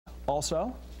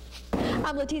Also,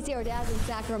 I'm Leticia Ordaz in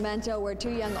Sacramento, where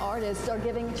two young artists are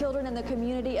giving children in the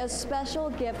community a special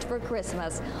gift for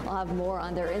Christmas. I'll have more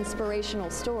on their inspirational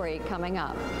story coming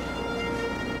up.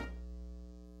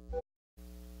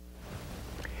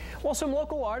 Well, some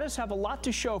local artists have a lot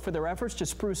to show for their efforts to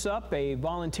spruce up a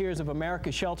Volunteers of America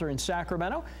shelter in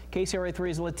Sacramento. KCRA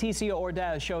 3's Leticia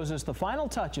Ordaz shows us the final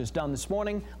touches done this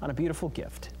morning on a beautiful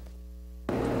gift.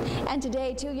 And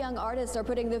today, two young artists are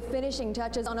putting the finishing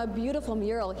touches on a beautiful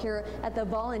mural here at the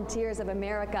Volunteers of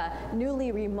America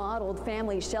newly remodeled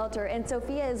family shelter. And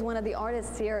Sofia is one of the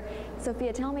artists here.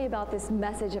 Sofia, tell me about this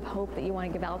message of hope that you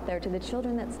want to give out there to the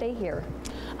children that stay here.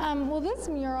 Well, this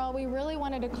mural, we really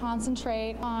wanted to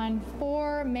concentrate on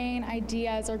 4 main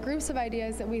ideas or groups of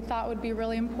ideas that we thought would be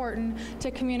really important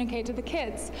to communicate to the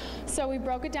kids. So we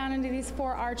broke it down into these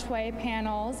 4 archway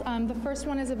panels. The first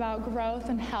one is about growth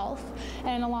and health,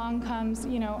 and along comes,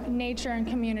 nature and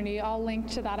community, all linked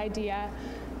to that idea.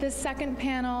 This second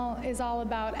panel is all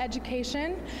about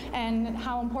education and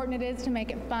how important it is to make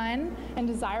it fun and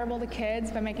desirable to kids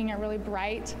by making it really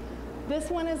bright. This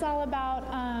one is all about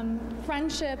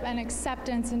friendship and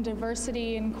acceptance and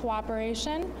diversity and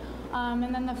cooperation.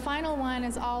 And then the final one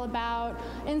is all about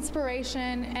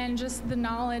inspiration and just the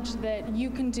knowledge that you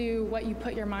can do what you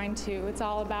put your mind to. It's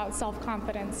all about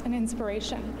self-confidence and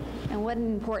inspiration. And what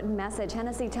an important message.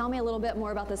 Hennessy, tell me a little bit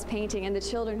more about this painting and the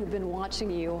children who've been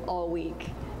watching you all week.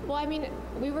 Well, I mean,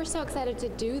 we were so excited to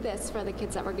do this for the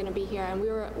kids that were going to be here, and we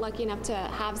were lucky enough to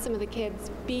have some of the kids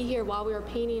be here while we were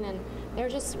painting, and they were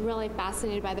just really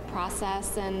fascinated by the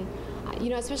process. And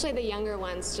especially the younger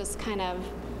ones, just kind of,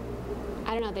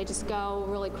 I don't know, they just go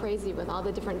really crazy with all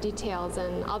the different details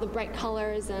and all the bright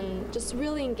colors and just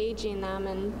really engaging them.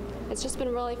 And it's just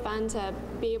been really fun to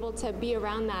be able to be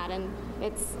around that, and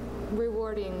it's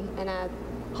rewarding in a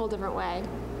whole different way.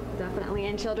 Definitely,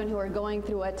 and children who are going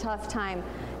through a tough time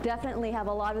definitely have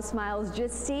a lot of smiles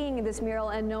just seeing this mural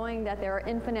and knowing that there are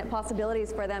infinite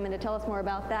possibilities for them. And to tell us more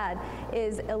about that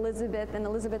is Elizabeth. And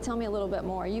Elizabeth, tell me a little bit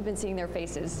more. You've been seeing their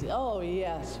faces. Oh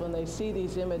yes, when they see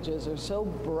these images, are so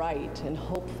bright and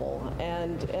hopeful,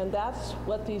 and that's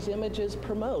what these images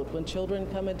promote. When children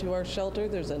come into our shelter,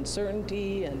 there's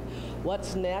uncertainty and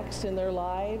what's next in their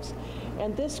lives,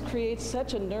 and this creates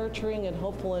such a nurturing and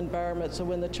hopeful environment. So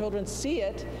when the children see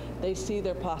it, they see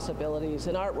their possibilities,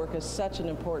 and artwork is such an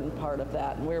important part of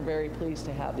that, and we're very pleased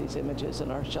to have these images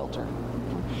in our shelter.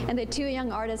 And the two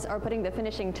young artists are putting the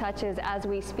finishing touches as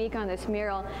we speak on this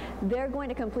mural. They're going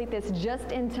to complete this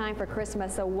just in time for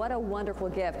Christmas, so what a wonderful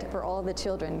gift for all the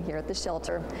children here at the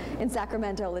shelter. In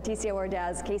Sacramento, Leticia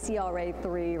Ordaz, KCRA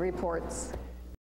 3 reports.